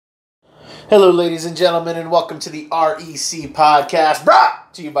Hello, ladies and gentlemen, and welcome to the REC Podcast,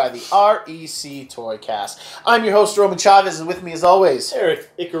 brought to you by the REC Toycast. I'm your host, Roman Chavez, and with me, as always, Eric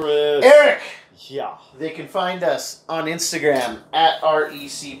Icarus. Eric! Yeah. They can find us on Instagram at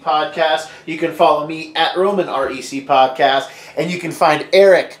REC Podcast. You can follow me at Roman REC Podcast, and you can find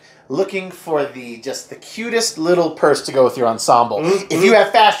Eric looking for the cutest little purse to go with your ensemble. Mm-hmm. If you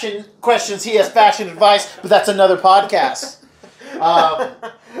have fashion questions, he has fashion advice, but that's another podcast.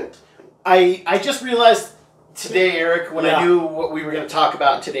 I just realized today, Eric, when I knew what we were going to talk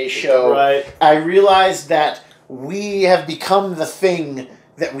about in today's show, I realized that we have become the thing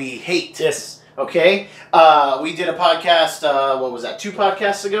that we hate. Yes. Okay? We did a podcast, what was that, 2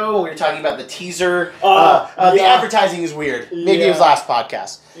 podcasts ago, when we were talking about the teaser. The advertising is weird. Maybe it was last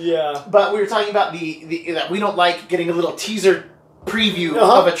podcast. Yeah. But we were talking about that we don't like getting a little teaser preview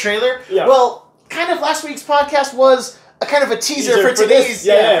of a trailer. Yeah. Well, kind of last week's podcast was a kind of a teaser for today's.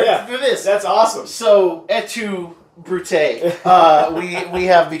 For this. That's awesome. So, et tu, brute. We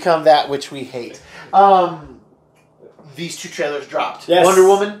have become that which we hate. These 2 trailers dropped. Yes. Wonder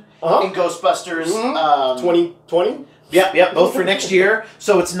Woman and Ghostbusters. 2020? Yep, both for next year.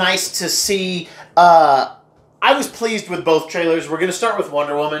 So it's nice to see. I was pleased with both trailers. We're going to start with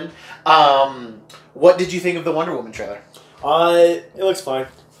Wonder Woman. What did you think of the Wonder Woman trailer? It looks fine.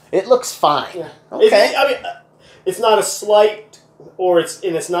 It looks fine. Yeah. Okay. It's not a slight,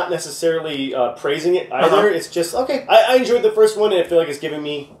 it's not necessarily praising it either. It's just, okay. I enjoyed the first one, and I feel like it's giving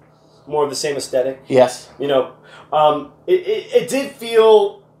me more of the same aesthetic. Yes. You know, it did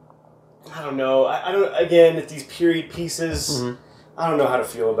feel, I don't know, again, it's these period pieces. Mm-hmm. I don't know how to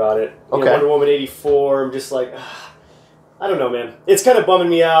feel about it. Okay. Wonder Woman 84, I'm just like, I don't know, man. It's kind of bumming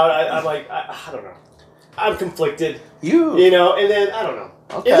me out. I'm like, I don't know. I'm conflicted. You know, and then, I don't know.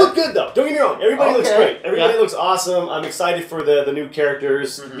 Okay. It looked good, though. Don't get me wrong. Everybody looks great. Everybody looks awesome. I'm excited for the new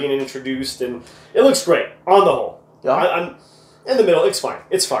characters being introduced, and it looks great on the whole. Yeah. I'm in the middle. It's fine.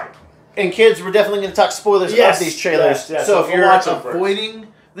 It's fine. And kids, we're definitely going to talk spoilers of these trailers. Yes. So if you're avoiding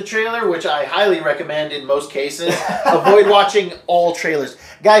the trailer, which I highly recommend in most cases, avoid watching all trailers.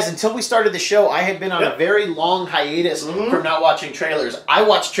 Guys, until we started the show, I had been on a very long hiatus from not watching trailers. I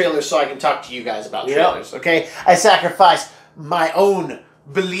watch trailers so I can talk to you guys about trailers, okay? I sacrificed my own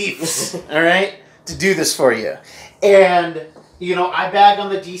beliefs, all right, to do this for you. And, you know, I bag on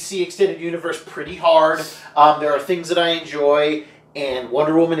the DC Extended Universe pretty hard. There are things that I enjoy, and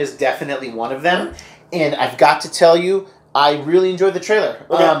Wonder Woman is definitely one of them. And I've got to tell you, I really enjoyed the trailer.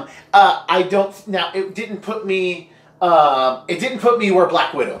 Okay. It didn't put me where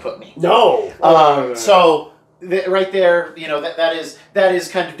Black Widow put me. No. Right there, you know, that is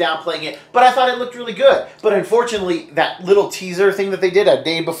kind of downplaying it. But I thought it looked really good. But unfortunately, that little teaser thing that they did a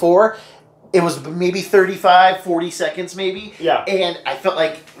day before, it was maybe 35, 40 seconds maybe. Yeah. And I felt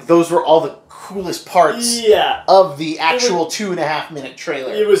like those were all the coolest parts of the actual 2.5-minute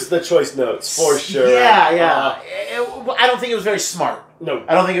trailer. It was the choice notes, for sure. Yeah. I don't think it was very smart. No.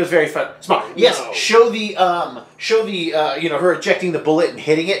 I don't think it was very smart. Yes, show the her ejecting the bullet and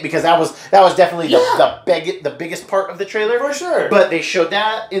hitting it, because that was definitely the biggest part of the trailer. For sure. But they showed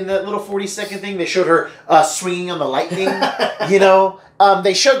that in the little 40-second thing. They showed her swinging on the lightning, you know.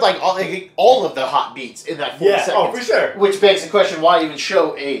 They showed like all of the hot beats in that 40 seconds. Oh, for sure. Which begs the question, why even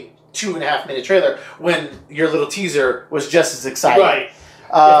show a 2.5-minute trailer when your little teaser was just as exciting? Right.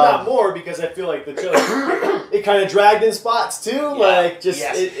 If not more, because I feel like the trailer, it kind of dragged in spots too. All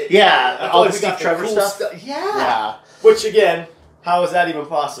the Steve Trevor stuff. Yeah. Which again, how is that even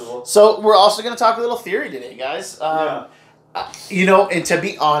possible? So we're also going to talk a little theory today, guys. You know, and to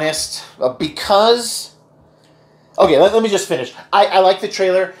be honest, because... Okay, let me just finish. I like the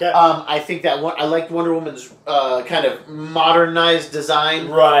trailer. Yeah. I think that I liked Wonder Woman's kind of modernized design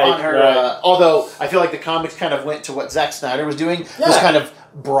on her. Although I feel like the comics kind of went to what Zack Snyder was doing. Yeah. Was kind of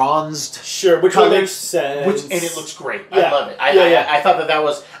bronzed. Sure, which makes sense. And it looks great. Yeah. I love it. I thought that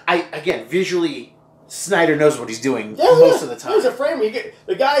was... Again, visually, Snyder knows what he's doing most of the time. He's a frame.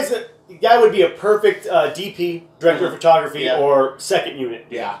 The guy would be a perfect DP, director of photography, or second unit.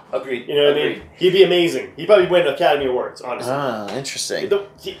 Yeah, agreed. You know what I mean? He'd be amazing. He'd probably win Academy Awards, honestly. Interesting.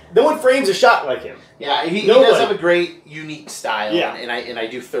 No one frames a shot like him. Yeah, he does have a great, unique style, and I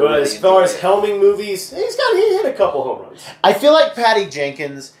do thoroughly enjoy it. As far as helming movies, he hit a couple home runs. I feel like Patty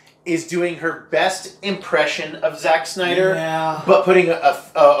Jenkins is doing her best impression of Zack Snyder, but putting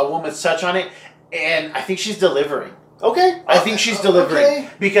a woman's touch on it, and I think she's delivering. Okay. I think she's delivering.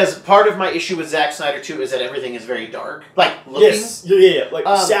 Because part of my issue with Zack Snyder, too, is that everything is very dark. Like, looking. Yes. Yeah. Like,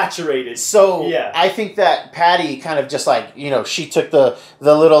 saturated. So, I think that Patty kind of just, like, you know, she took the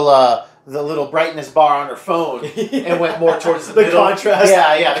little the little brightness bar on her phone and went more towards the middle. Contrast.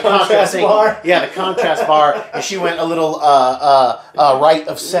 Yeah, the contrast bar. Yeah, the contrast bar, and she went a little right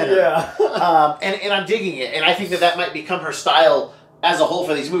of center. Yeah. And I'm digging it, and I think that might become her style as a whole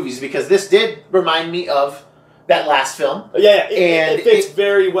for these movies, because this did remind me of that last film. Yeah, it fits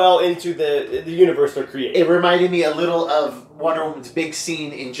very well into the universe they're creating. It reminded me a little of Wonder Woman's big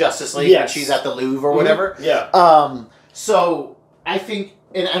scene in Justice League when she's at the Louvre or whatever. Yeah. So I think,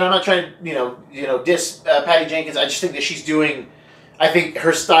 and I'm not trying to diss Patty Jenkins. I just think that she's doing. I think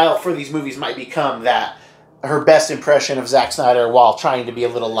her style for these movies might become that. Her best impression of Zack Snyder while trying to be a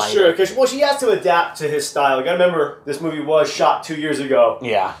little lighter. Sure, because she has to adapt to his style. You got to remember, this movie was shot 2 years ago.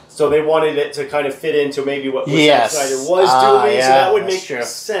 Yeah. So they wanted it to kind of fit into maybe what Zack Snyder was doing. So that would make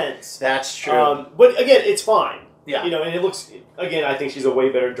sense. That's true. But again, it's fine. Yeah. And it looks. Again, I think she's a way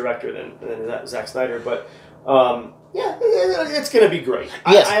better director than Zack Snyder. But yeah, it's gonna be great.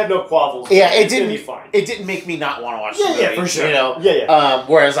 Yes. I have no quabbles. Yeah, it's gonna be fine. It didn't make me not want to watch the movie. Yeah, for sure. Yeah.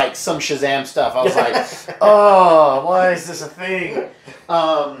 Whereas like some Shazam stuff, I was like, oh, why is this a thing?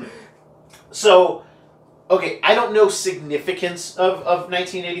 So, okay, I don't know significance of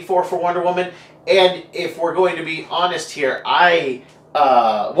 1984 for Wonder Woman, and if we're going to be honest here,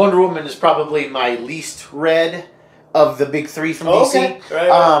 Wonder Woman is probably my least read of the big three from DC. Okay.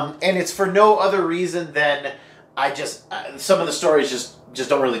 Right. And it's for no other reason than some of the stories just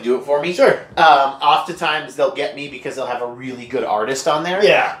don't really do it for me. Sure. Oftentimes they'll get me because they'll have a really good artist on there.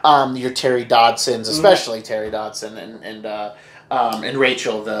 Yeah. Your Terry Dodsons, especially Terry Dodson and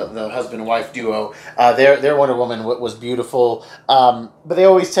Rachel, the husband and wife duo. Their Wonder Woman was beautiful. But they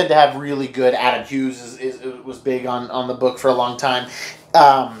always tend to have really good. Adam Hughes was big on the book for a long time.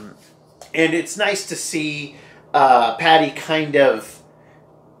 And it's nice to see Patty kind of,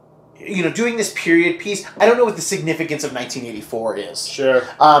 doing this period piece. I don't know what the significance of 1984 is. Sure.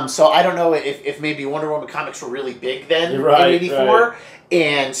 So I don't know if maybe Wonder Woman comics were really big then in 84. Right.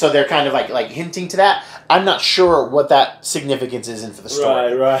 And so they're kind of like hinting to that. I'm not sure what that significance is into the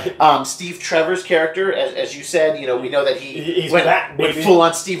story. Right. Steve Trevor's character, as you said, we know that he went full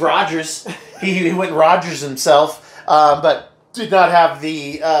on Steve Rogers. he went Rogers himself, but did not have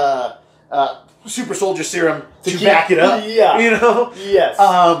the super soldier serum to back it up. Yeah. Yes.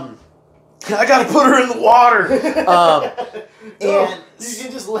 I gotta put her in the water. And you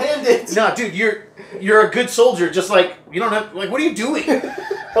can just land it. No, dude, you're a good soldier. Just like you don't have what are you doing?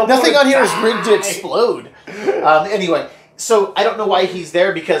 Nothing on here is rigged to explode. Anyway, so I don't know why he's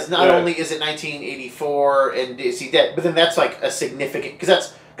there, because not only is it 1984 and is he dead, but then that's like a significant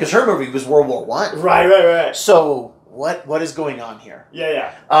because her movie was World War I. Right. So what is going on here?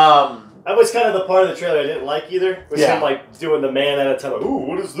 Yeah. That was kind of the part of the trailer I didn't like either. Was him like doing the man at a time, like, ooh,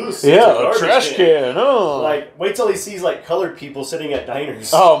 what is this? Yeah, a trash can. Oh. Like, wait till he sees like colored people sitting at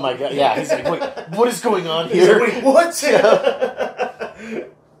diners. Oh my god, yeah. He's like, wait, what is going on here? Like, wait, what?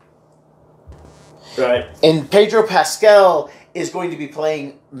 Right. And Pedro Pascal is going to be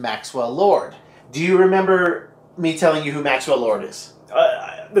playing Maxwell Lord. Do you remember me telling you who Maxwell Lord is?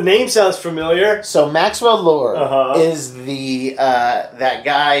 The name sounds familiar. So Maxwell Lord is the that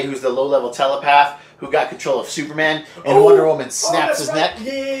guy who's the low-level telepath who got control of Superman, and Wonder Woman snaps his neck.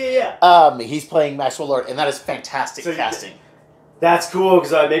 Yeah. He's playing Maxwell Lord, and that is fantastic casting. That's cool,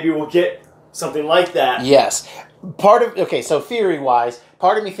 because maybe we'll get something like that. Yes. So theory-wise,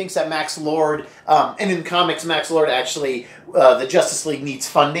 part of me thinks that Max Lord, and in comics, Max Lord actually, the Justice League needs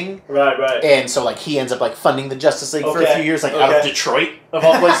funding. Right. And so, he ends up, funding the Justice League for a few years, out of Detroit, of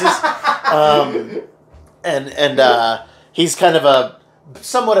all places. And he's kind of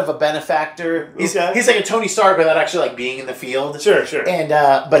somewhat of a benefactor. He's like a Tony Stark without actually, being in the field. Sure. And,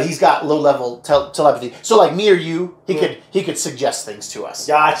 but he's got low-level telepathy. So, me or you, he could suggest things to us.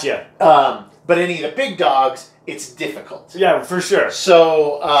 Gotcha. But any of the big dogs, it's difficult. Yeah, for sure.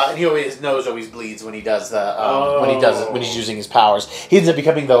 So, and his nose always bleeds when he does when he's using his powers. He ends up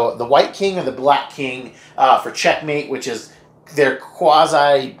becoming the White King or the Black King for Checkmate, which is their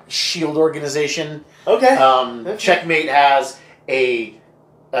quasi-shield organization. Okay. Checkmate has a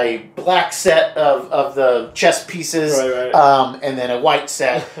black set of the chess pieces, and then a white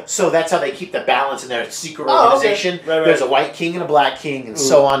set. So that's how they keep the balance in their secret organization. Okay. Right. There's a white king and a black king, and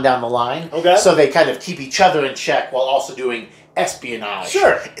so on down the line. Okay. So they kind of keep each other in check while also doing espionage.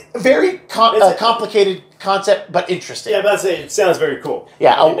 Sure. Very complicated concept, but interesting. Yeah, but it sounds very cool.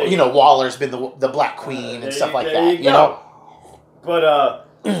 Yeah, Waller's been the Black Queen and stuff like that. You know. But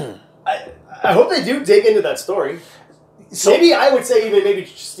I hope they do dig into that story. So maybe I would say even maybe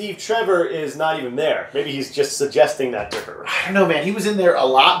Steve Trevor is not even there. Maybe he's just suggesting that to her. I don't know, man. He was in there a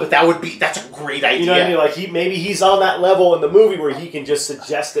lot, but that's a great idea. You know what I mean? Like maybe he's on that level in the movie where he can just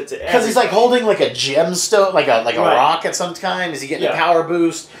suggest it to everybody. Because he's like holding like a gemstone, like a rock at some time. Is he getting a power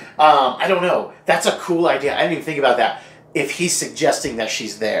boost? I don't know. That's a cool idea. I didn't even think about that. If he's suggesting that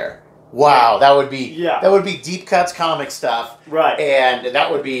she's there. Wow, that would be deep cuts comic stuff. Right. And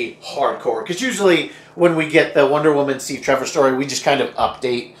that would be hardcore. Because usually when we get the Wonder Woman Steve Trevor story, we just kind of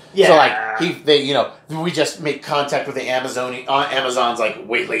update. Yeah. So like we just make contact with the Amazons like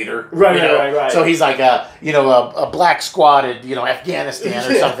way later. Right. So he's like a black squad in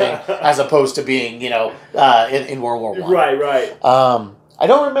Afghanistan or something, as opposed to being in World War I. Right. I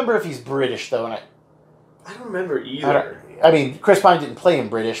don't remember if he's British though, and I don't remember either. I mean, Chris Pine didn't play him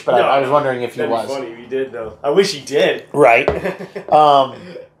British, but I was wondering if he was. That'd be funny if he did, though. I wish he did. Right.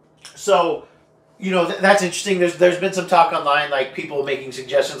 So, that's interesting. There's been some talk online, like people making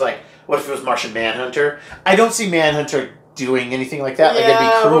suggestions, like, what if it was Martian Manhunter? I don't see Manhunter doing anything like that. Like, it'd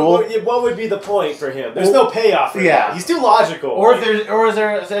be cruel. What would be the point for him? There's no payoff for him. He's too logical. Or is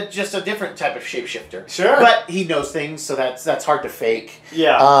there just a different type of shapeshifter? Sure. But he knows things, so that's hard to fake.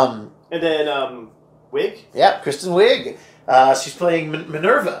 Yeah. And then Wiig? Yeah, Kristen Wiig. She's playing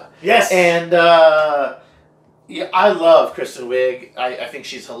Minerva. Yes. And I love Kristen Wiig. I think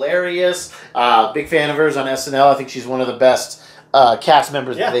she's hilarious. Big fan of hers on SNL. I think she's one of the best cast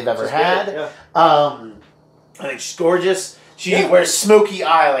members that they've ever had. Yeah. I think she's gorgeous. She wears smoky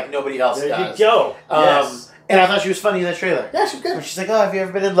eye like nobody else does. There you go. Yes. And I thought she was funny in that trailer. Yeah, she was good. She's like, oh, have you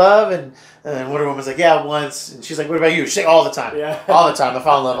ever been in love? And Wonder Woman's like, yeah, once. And she's like, what about you? She's like, all the time. Yeah. All the time. I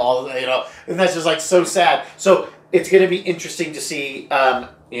fall in love And that's just like so sad. So it's going to be interesting to see,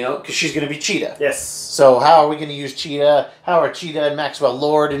 because she's going to be Cheetah. Yes. So how are we going to use Cheetah? How are Cheetah and Maxwell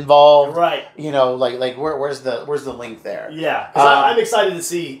Lord involved? Right. Where's the link there? Yeah. I'm excited to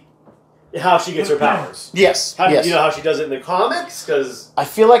see how she gets her powers. Yes. Do you know how she does it in the comics? Because I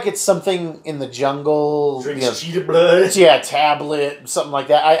feel like it's something in the jungle. Drinks cheetah blood. Yeah, tablet, something like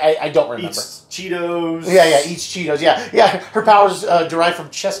that. I don't remember. Eats Cheetos. Yeah, eats Cheetos. Yeah. Her powers derive from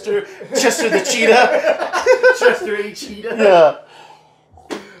Chester the cheetah. Chester a cheetah. Yeah.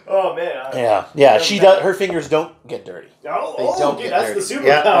 Oh man. Yeah. She does. Her fingers don't get dirty. They don't get that's dirty. the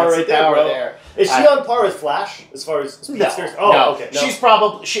superpower right there, bro. There. Is she on par with Flash as far as speedsters? No. Okay. She's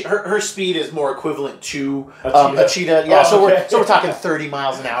probably her speed is more equivalent to a cheetah. Yeah, so we're talking 30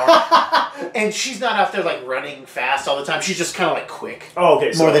 miles an hour, and she's not out there like running fast all the time. She's just kind of like quick. Oh,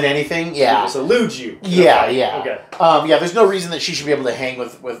 okay. More than anything, yeah. So eludes you. Yeah. Okay. There's no reason that she should be able to hang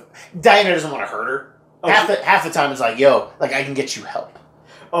with Diana. Doesn't want to hurt her. Half the time it's like, yo, like I can get you help.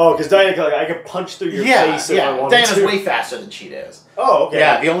 Oh, because Diana, I could punch through your face if I wanted Diana's to. way faster than Cheetah is. Oh, okay.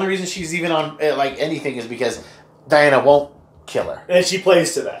 Yeah, the only reason she's even on anything is because Diana won't kill her. And she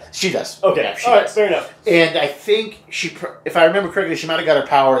plays to that. She does. Okay, yeah, all right, fair enough. And I think if I remember correctly, she might have got her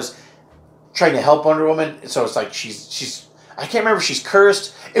powers trying to help Wonder Woman. So it's like she's I can't remember if she's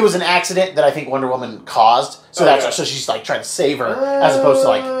cursed. It was an accident that I think Wonder Woman caused. So so she's like trying to save her as opposed to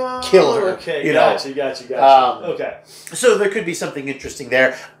like kill her. Okay, gotcha. Okay. So there could be something interesting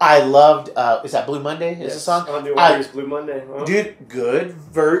there. I loved. Is that Blue Monday? Is the song? Blue Monday. Huh? Dude, good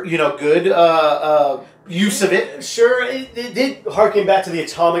use of it. Sure, it did harken back to the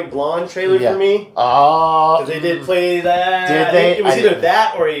Atomic Blonde trailer for me. Oh, they did play that. Did they? It was either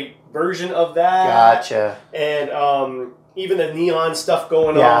that or a version of that. Gotcha. And even the neon stuff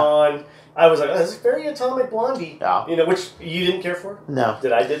going on. I was like, oh, this is very Atomic Blondie. Yeah. Which you didn't care for? No.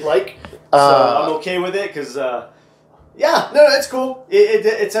 That I did like. So I'm okay with it because, it's cool.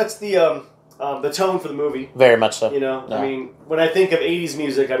 It sets the tone for the movie. Very much so. I mean, when I think of 80s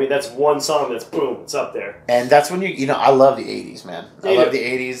music, that's one song that's boom, it's up there. And that's when I love the 80s, man. I love the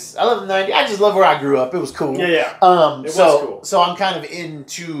 80s. I love the 90s. I just love where I grew up. It was cool. Yeah. It was cool. So I'm kind of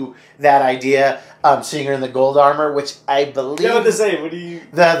into that idea. Seeing her in the gold armor, which I believe. Yeah, what to say? What do you?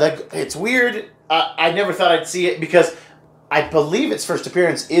 It's weird. I never thought I'd see it because I believe its first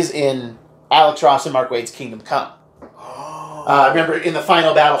appearance is in Alex Ross and Mark Waid's Kingdom Come. Remember in the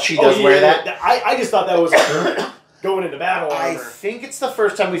final battle she does wear that. I just thought that was like going into battle armor. I think it's the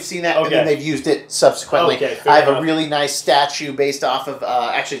first time we've seen that, and then they've used it subsequently. Okay, I have a really nice statue based off of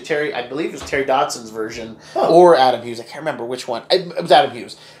actually I believe it was Terry Dodson's version or Adam Hughes. I can't remember which one. It was Adam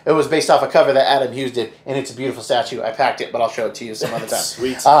Hughes. It was based off a cover that Adam Hughes did, and it's a beautiful statue. I packed it, but I'll show it to you some other time.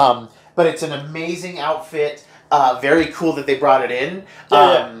 Sweet. But it's an amazing outfit. Very cool that they brought it in.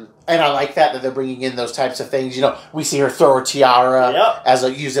 And I like that they're bringing in those types of things. We see her throw her tiara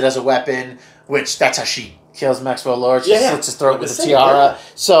use it as a weapon, which that's how she kills Maxwell Lord. She slits his throat with a tiara.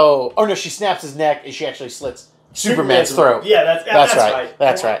 So, she snaps his neck and she actually slits Superman's throat. Yeah, that's right.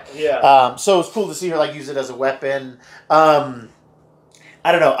 That's right. Yeah. So it's cool to see her like use it as a weapon.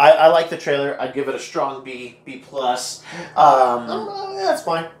 I don't know. I like the trailer. I'd give it a strong B plus. That's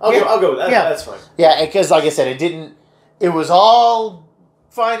fine. I'll go with that. Yeah. That's fine. Yeah, because like I said, it was all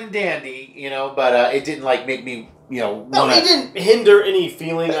fine and dandy, you know, but it didn't like make me, you know, it didn't hinder any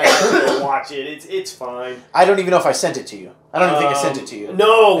feeling. I couldn't watch it. It's fine. I don't even know if I sent it to you. I don't even think I sent it to you.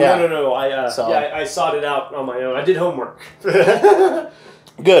 No. I sought it out on my own. I did homework. Good.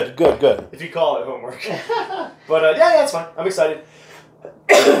 If you call it homework. But yeah, it's fine. I'm excited.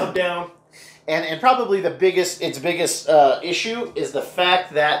 I'm down. And probably its biggest issue is the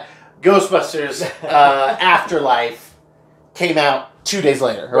fact that Ghostbusters Afterlife came out 2 days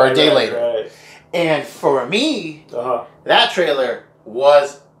later, or a day later. Right. And for me, that trailer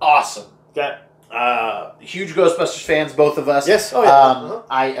was awesome. Okay. Huge Ghostbusters fans, both of us. Yes. Oh yeah.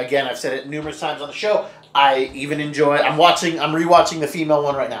 I've said it numerous times on the show. I even enjoy. I'm rewatching the female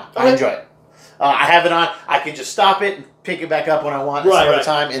one right now. I enjoy it. I have it on. I can just stop it and pick it back up when I want some other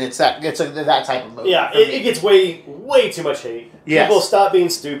time, and it's that type of movie. Yeah, it gets way too much hate. Yes. People stop being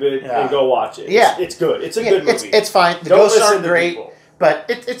stupid and go watch it. Yeah, it's good. It's a good movie. It's fine. The ghosts aren't great, but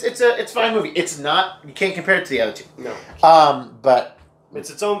it's a fine movie. It's not. You can't compare it to the other two. No. But it's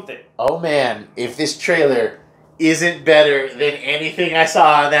its own thing. Oh man, if this trailer isn't better than anything I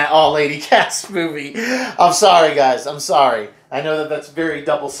saw in that All Lady Cast movie, I'm sorry, guys. I'm sorry. I know that's very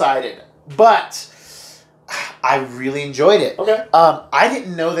double-sided. But I really enjoyed it. Okay. I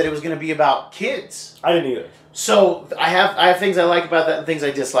didn't know that it was going to be about kids. I didn't either. So I have things I like about that and things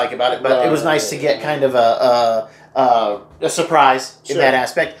I dislike about it. But it was nice to get kind of a surprise in that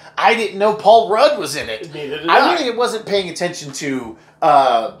aspect. I didn't know Paul Rudd was in it. Neither did I. I really wasn't paying attention to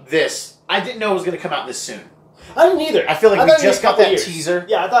this. I didn't know it was going to come out this soon. I didn't either. I feel like we just got that teaser.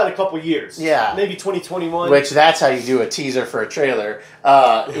 Yeah, I thought in a couple years. Yeah. Maybe 2021. Which, that's how you do a teaser for a trailer.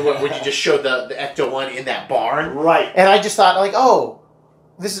 When you just showed the Ecto-1 in that barn. Right. And I just thought, like, oh,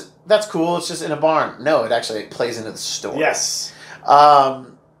 that's cool. It's just in a barn. No, it plays into the story. Yes. I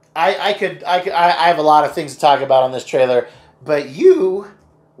have a lot of things to talk about on this trailer, but you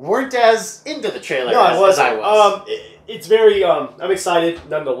weren't as into the trailer as I was. It's very, I'm excited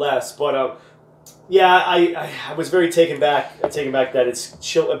nonetheless, but, yeah, I was very taken back that it's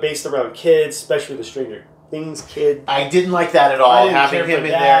based around kids, especially the Stranger Things kid. I didn't like that at all, having him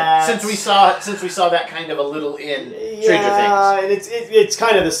in there. Since we saw that kind of a little in Stranger Things. Yeah, and it's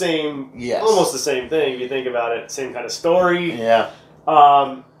kind of the same, almost the same thing if you think about it. Same kind of story. Yeah.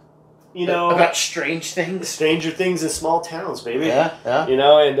 You know, about strange things. Stranger Things in small towns, baby. Yeah. You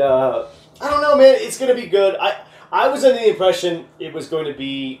know, and I don't know, man. It's going to be good. I was under the impression it was going to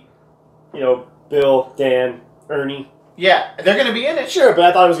be, you know, Bill, Dan, Ernie. Yeah, they're going to be in it. Sure, but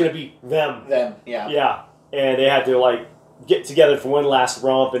I thought it was going to be them. Them, yeah. Yeah, and they had to, like, get together for one last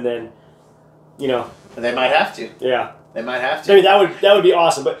romp, and then, you know. And they might have to. Yeah. They might have to. I mean, that would be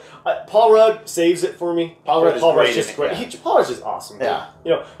awesome, but Paul Rudd saves it for me. Paul Rudd's just great. Yeah. Paul Rudd's just awesome. Dude. Yeah.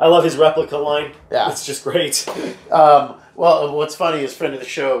 You know, I love his replica line. Yeah. It's just great. Well, what's funny is friend of the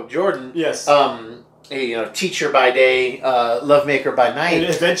show, Jordan. Yes. Teacher by day, lovemaker by night,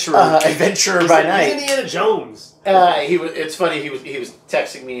 adventurer by night. He's Indiana Jones. It's funny. He was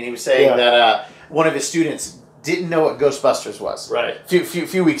texting me and he was saying that one of his students didn't know what Ghostbusters was. Right.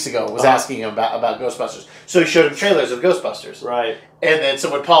 Few weeks ago was asking him about Ghostbusters. So he showed him trailers of Ghostbusters. Right. And then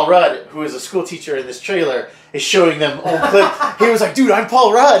so when Paul Rudd, who is a school teacher in this trailer, is showing them old clip, he was like, "Dude, I'm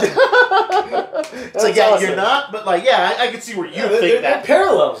Paul Rudd." It's like, yeah, awesome. You're not, but like, yeah, I can see where you think that. They're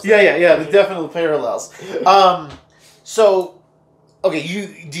parallels. Yeah, there's definitely parallels. So, okay,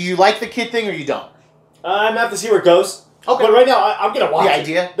 do you like the kid thing or you don't? I'm gonna have to see where it goes. Okay. But right now, I'm gonna watch the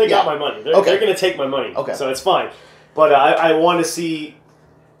idea. They got my money. They're gonna take my money. Okay. So it's fine. But I want to see.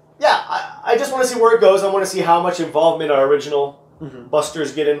 Yeah, I just want to see where it goes. I want to see how much involvement our original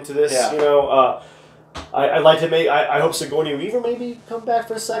Busters get into this. Yeah. You know, I'd like to make. I hope Sigourney Weaver maybe come back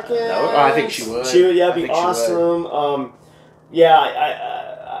for a second. I think she would. She would. Yeah, be awesome. Yeah,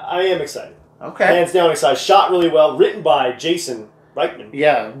 I am excited. Okay. Hands down excited. Shot really well. Written by Jason Reitman.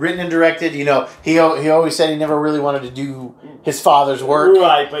 Yeah, written and directed. You know, he always said he never really wanted to do his father's work.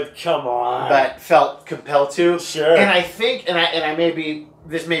 Right, but come on. But felt compelled to. Sure. And I think, and I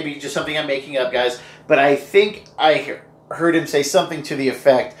this may be just something I'm making up, guys, but I think I heard him say something to the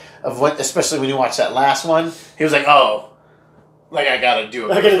effect of especially when you watch that last one, he was like, "Oh, like I gotta do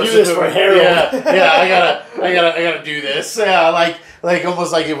it. I gotta do this for Harold. Yeah, I gotta do this. Yeah, like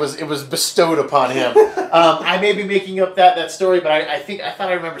almost like it was bestowed upon him. I may be making up that story, but I thought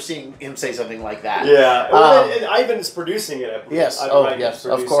I remember seeing him say something like that. Yeah, and Ivan's producing it. Yes. Yes.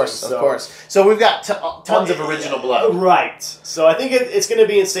 Of course. So we've got tons of original blood. Right. So I think it's going to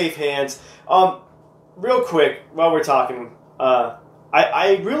be in safe hands. Real quick, while we're talking,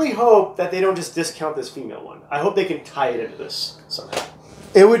 I really hope that they don't just discount this female one. I hope they can tie it into this somehow.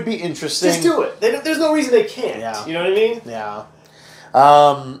 It would be interesting. Just do it. There's no reason they can't. Yeah. You know what I mean? Yeah.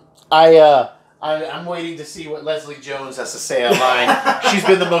 I'm waiting to see what Leslie Jones has to say online. She's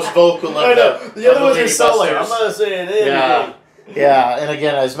been the most vocal of the other ones are so like, I'm not saying anything. Yeah, and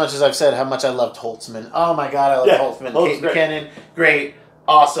again, as much as I've said how much I loved Holtzman. Oh my God, I love Holtzman. Kate McKinnon, great,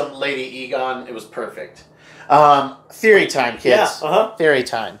 awesome. Lady Egon, it was perfect. Theory time, kids. Theory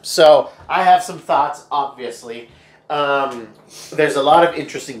time. So I have some thoughts, obviously. There's a lot of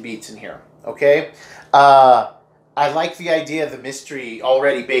interesting beats in here, okay? I like the idea of the mystery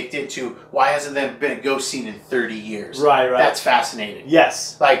already baked into why hasn't there been a ghost scene in 30 years? Right. That's fascinating.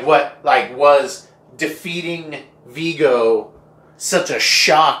 Yes. Was defeating Vigo such a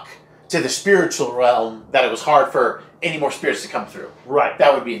shock to the spiritual realm that it was hard for any more spirits to come through? Right.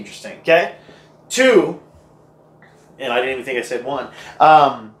 That would be interesting. Okay. 2, and I didn't even think I said 1,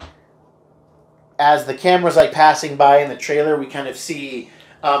 as the camera's passing by in the trailer, we kind of see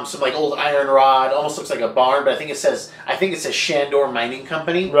some old iron rod, almost looks like a barn, but I think it says Shandor Mining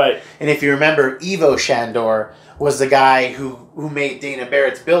Company. Right. And if you remember, Ivo Shandor was the guy who made Dana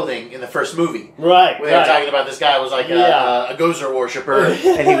Barrett's building in the first movie. Right. Where they were talking about this guy was a Gozer worshiper,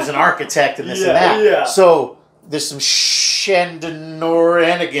 and he was an architect and this and that. Yeah. So there's some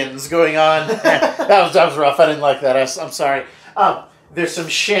Shandoranigans going on. that was rough. I didn't like that. I'm sorry. There's some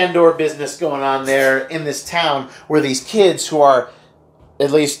Shandor business going on there in this town where these kids who are, at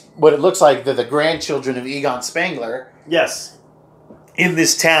least what it looks like, they're the grandchildren of Egon Spengler. Yes. In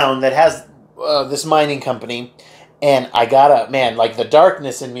this town that has this mining company. And I gotta, man, the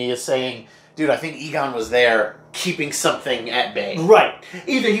darkness in me is saying, dude, I think Egon was there keeping something at bay. Right.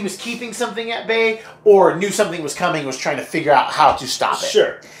 Either he was keeping something at bay or knew something was coming, was trying to figure out how to stop it.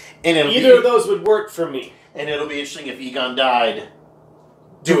 Sure. And either of those would work for me. And it'll be interesting if Egon died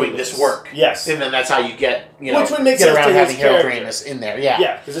doing this work. Yes. And then that's how you get, which would make sense around to having his Harold character. Ramis in there. Yeah.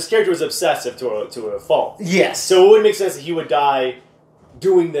 Yeah, because this character was obsessive to a fault. Yes. So it would make sense that he would die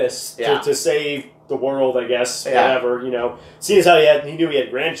doing this to save the world, I guess, whatever, Seeing as how he knew he had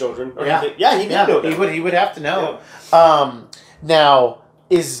grandchildren. He did know that. He would have to know. Yeah. Now,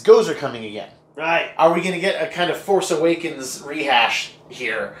 is Gozer coming again? Right. Are we going to get a kind of Force Awakens rehash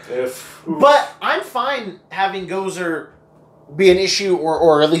here? But I'm fine having Gozer be an issue,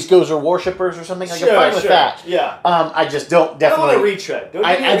 or at least Gozer worshippers or something. I'm fine with that. Yeah. I just don't definitely. I don't want a retread.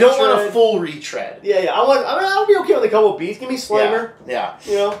 I don't want a full retread. Yeah. I'll be okay with a couple beats. Give me Slimer. Yeah.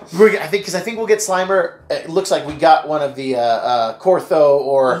 I think we'll get Slimer. It looks like we got one of the Cortho,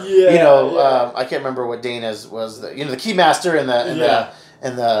 or I can't remember what Dana's was. The Keymaster and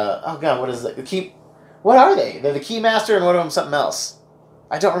the oh god, what is the key? What are they? They're the Keymaster and one of them something else.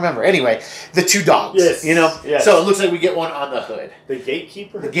 I don't remember. Anyway, the 2 dogs. Yes. Yes. So it looks like we get one on the hood. The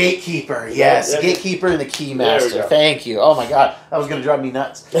Gatekeeper? The Gatekeeper, yes. The Gatekeeper and the Keymaster. Thank you. Oh my god. That was going to drive me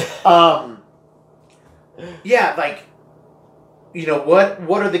nuts. What are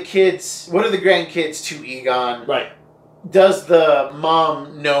the kids, what are the grandkids to Egon? Right. Does the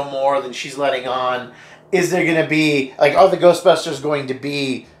mom know more than she's letting on? Is there going to be, are the Ghostbusters going to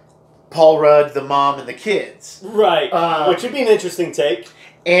be Paul Rudd, the mom, and the kids? Right. Which would be an interesting take.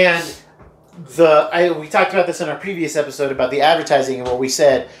 And we talked about this in our previous episode about the advertising, and where we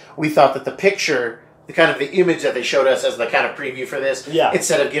said we thought that the picture, the image that they showed us as the kind of preview for this,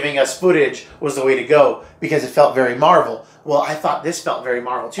 instead of giving us footage, was the way to go, because it felt very Marvel. Well, I thought this felt very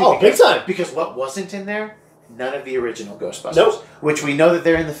Marvel too. Oh, big time. Because what wasn't in there? None of the original Ghostbusters. Nope. Which we know that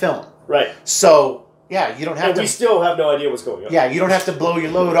they're in the film. Right. So, yeah, you don't have to... we still have no idea what's going on. Yeah, you don't have to blow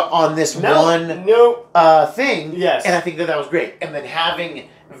your load on this one thing. Yes. And I think that was great. And then having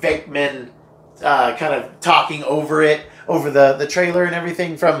Venkman kind of talking over it, over the trailer and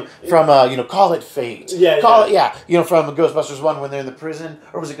everything from Call It Fate. Yeah. From Ghostbusters 1 when they're in the prison.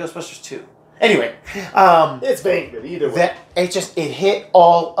 Or was it Ghostbusters 2? Anyway. It's Venkman, either way. It hit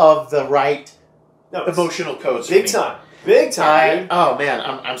all of the right emotional codes. Big time. Big time. Oh man,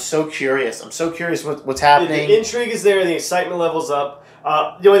 I'm so curious. I'm so curious what's happening. The intrigue is there. The excitement level's up.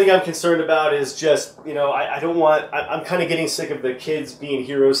 The only thing I'm concerned about is just, I don't want... I'm kind of getting sick of the kids being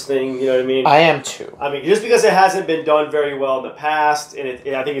heroes thing, you know what I mean? I am too. I mean, just because it hasn't been done very well in the past, and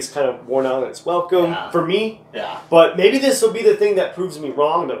I think it's kind of worn out and it's welcome for me. Yeah. But maybe this will be the thing that proves me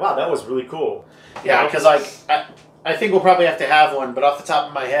wrong, that, wow, that was really cool. Yeah, because, I think we'll probably have to have one, but off the top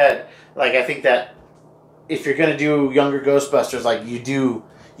of my head, I think that if you're going to do younger Ghostbusters, you do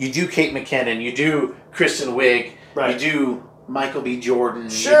Kate McKinnon, you do Kristen Wiig, you do Michael B. Jordan,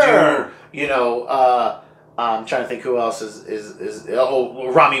 sure. you do, I'm trying to think who else is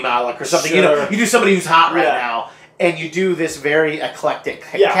Rami Malek or something. Sure. You do somebody who's hot right now, and you do this very eclectic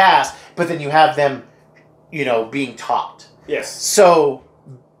cast, but then you have them, being taught. Yes. So,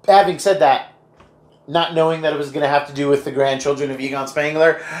 having said that, not knowing that it was going to have to do with the grandchildren of Egon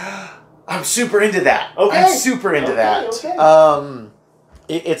Spengler, I'm super into that. Okay. I'm super into that. Okay.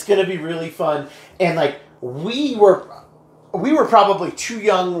 It's going to be really fun. And, we were probably too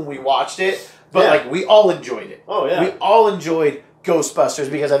young when we watched it, but, we all enjoyed it. Oh, yeah. We all enjoyed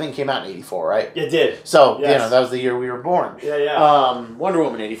Ghostbusters because I think it came out in 84, right? It did. So, that was the year we were born. Yeah, yeah. Wonder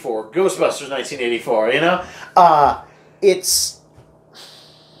Woman 84, Ghostbusters 1984,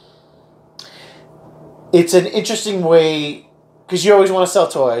 It's an interesting way, because you always want to sell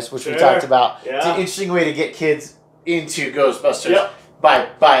toys, which we talked about. Yeah. It's an interesting way to get kids into Ghostbusters by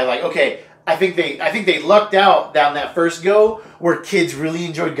okay, I think they lucked out down that first go where kids really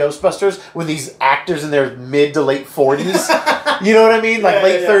enjoyed Ghostbusters when these actors in their mid to late 40s, you know what I mean,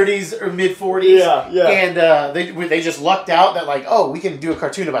 late 30s or mid 40s, and they just lucked out that we can do a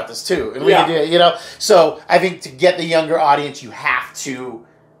cartoon about this too, and we can do it, So I think to get the younger audience, you have to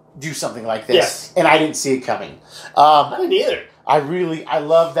do something like this. Yes. And I didn't see it coming. I didn't either. I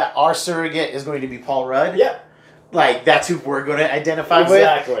love that our surrogate is going to be Paul Rudd. Yeah. That's who we're going to identify with.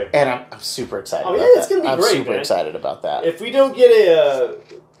 Exactly. And I'm super excited about it's going to be I'm great, super excited about that. If we don't get a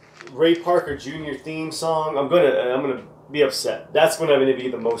Ray Parker Jr. theme song, I'm gonna be upset. That's when I'm going to be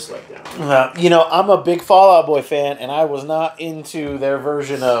the most let down. I'm a big Fall Out Boy fan, and I was not into their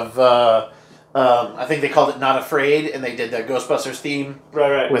version of... I think they called it Not Afraid, and they did the Ghostbusters theme.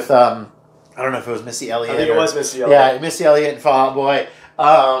 Right. With, I don't know if it was Missy Elliott. I think it was Missy Elliott. Yeah, Missy Elliott and Fall Out Boy.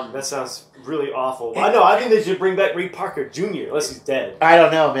 That sounds really awful. I think they should bring back Ray Parker Jr. unless he's dead. I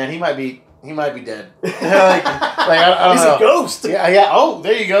don't know, man. He might be dead. I don't he's know. A ghost. Yeah. Oh,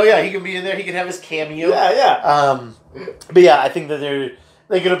 there you go. Yeah, he can be in there. He can have his cameo. Yeah. But yeah, I think that they're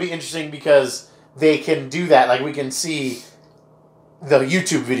going to be interesting because they can do that. We can see the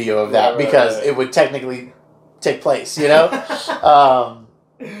YouTube video of that because it would technically take place, Yeah,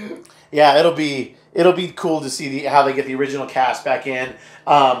 it'll be cool to see how they get the original cast back in,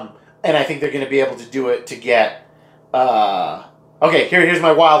 and I think they're going to be able to do it to get. Okay, here's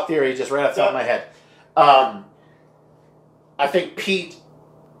my wild theory, just right off the top of my head. I think Pete.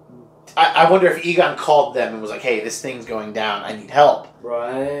 I wonder if Egon called them and was like, "Hey, this thing's going down. I need help."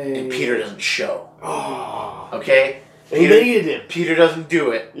 Right. And Peter doesn't show. Oh. Okay. Peter doesn't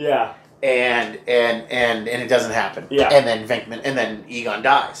do it. Yeah. And it doesn't happen. Yeah. And then Egon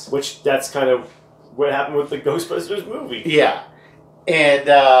dies. Which that's kind of what happened with the Ghostbusters movie. Yeah. And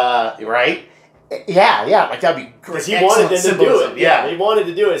right? Yeah, that'd be great. Because he wanted them to do it. Yeah. They wanted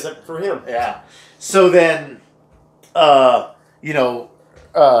to do it except for him. Yeah. So then Ernie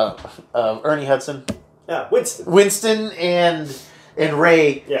Hudson. Yeah, Winston. Winston and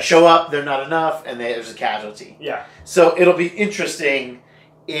Ray show up, they're not enough, and there's a casualty. Yeah. So it'll be interesting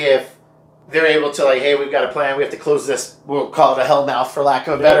if they're able to hey, we've got a plan. We have to close this. We'll call it a hellmouth for lack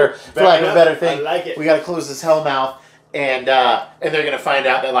of a better thing. I like it. We got to close this hellmouth, and they're gonna find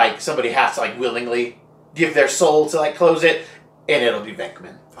out that somebody has to willingly give their soul to close it, and it'll be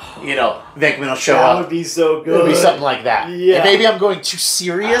Venkman. Venkman will show up. That would be so good. It'll be something like that. Yeah. And maybe I'm going too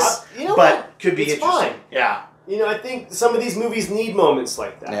serious, but could be interesting. Fine. Yeah. I think some of these movies need moments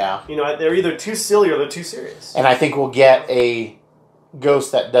like that. Yeah. They're either too silly or they're too serious. And I think we'll get a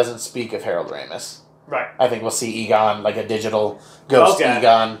ghost that doesn't speak of Harold Ramis. Right. I think we'll see Egon, a digital ghost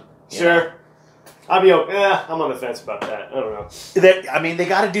Egon. Sure. I'll be okay. I'm on the fence about that. I don't know. They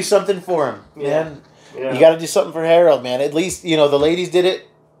got to do something for him, man. Yeah. You got to do something for Harold, man. At least, the ladies did it.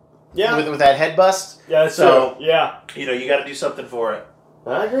 Yeah. With that head bust. Yeah, that's true. Yeah. You got to do something for it.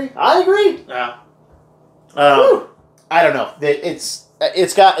 I agree. Yeah. I don't know. It's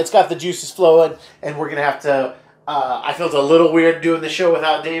got the juices flowing, and we're gonna have to. I felt a little weird doing the show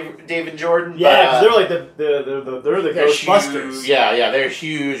without Dave and Jordan. Yeah, because they're the Ghostbusters. Huge, they're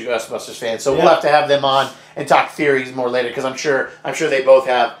huge Ghostbusters fans. So we'll have to have them on and talk theories more later because I'm sure they both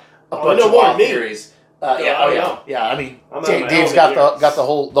have a bunch of wild theories. Yeah. I mean, Dave's got the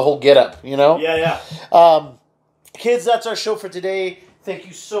whole get up. Yeah. Kids, that's our show for today. thank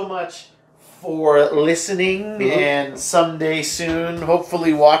you so much for listening and someday soon,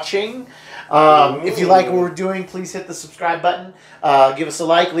 hopefully watching. If you like what we're doing, please hit the subscribe button. Give us a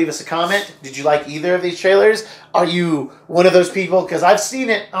like, leave us a comment. Did you like either of these trailers? Are you one of those people? Because I've seen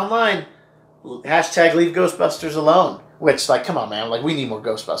it online. Hashtag leave Ghostbusters alone. Which, like, come on, man. Like, we need more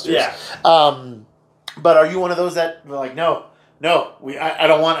Ghostbusters. Yeah. But are you one of those that are like, no, I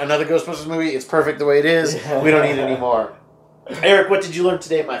don't want another Ghostbusters movie. It's perfect the way it is. We don't need any more. Eric, what did you learn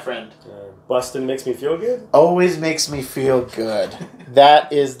today, my friend? Bustin' makes me feel good? Always makes me feel good.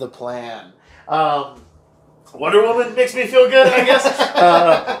 That is the plan. Wonder Woman makes me feel good, I guess.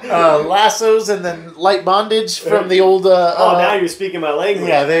 Lassos and then light bondage from the old... now you're speaking my language.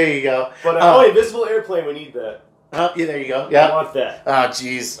 Yeah, there you go. But, invisible airplane, we need that. Yeah, there you go. Yeah. I want that. Oh,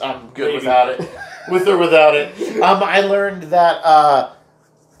 jeez. I'm good without it. With or without it. I learned that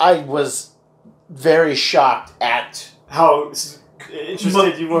I was very shocked at... How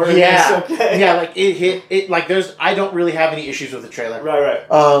interested you were in this. Okay. Yeah, like it hit like I don't really have any issues with the trailer. Right.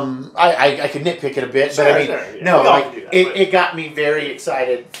 I could nitpick it a bit, but I mean no, like it got me very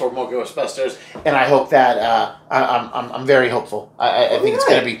excited for more Ghostbusters, and I hope that I'm very hopeful. I think it's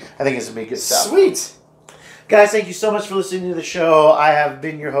gonna be good stuff. Sweet. Guys, thank you so much for listening to the show. I have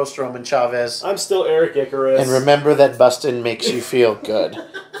been your host, Roman Chavez. I'm still Eric Icarus. And remember that bustin' makes you feel good.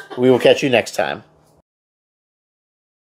 We will catch you next time.